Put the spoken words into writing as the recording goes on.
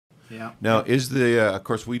Yeah. Now, is the of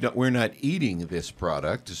course we're not eating this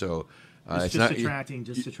product, so It's it's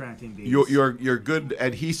just attracting bees. your good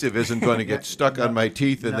adhesive isn't going to get stuck on my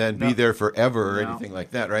teeth and then be there forever or anything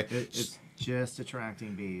like that, right? It's just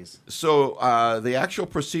attracting bees. So the actual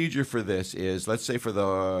procedure for this is, let's say for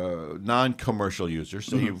the non-commercial user,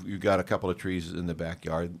 so you've got a couple of trees in the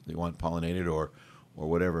backyard you want pollinated or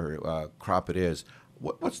whatever crop it is.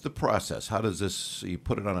 What's the process? How does this? You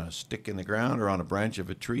put it on a stick in the ground or on a branch of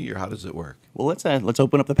a tree, or how does it work? Well, let's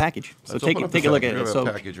open up the package. So take a look at it. So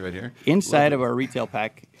package right here. Inside of our retail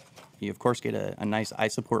pack, you of course get a nice I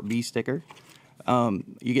support bee sticker.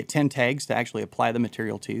 You get 10 tags to actually apply the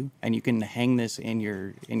material to, and you can hang this in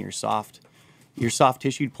your soft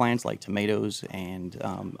tissued plants like tomatoes and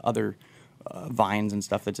other vines and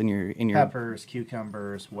stuff that's in your Peppers,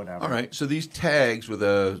 cucumbers, whatever. All right. So these tags with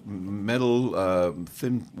a metal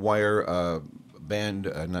thin wire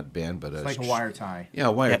band, not band, but it's like a wire tie. Yeah,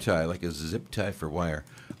 a wire tie, like a zip tie for wire.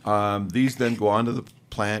 These then go onto the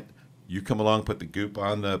plant. You come along, put the goop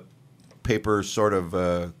on the paper, sort of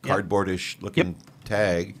cardboardish looking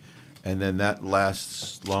tag, and then that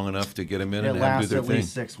lasts long enough to get them in and have them do their thing. It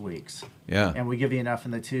lasts at least 6 weeks. Yeah. And we give you enough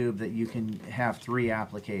in the tube that you can have 3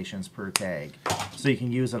 applications per tag. So you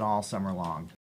can use it all summer long.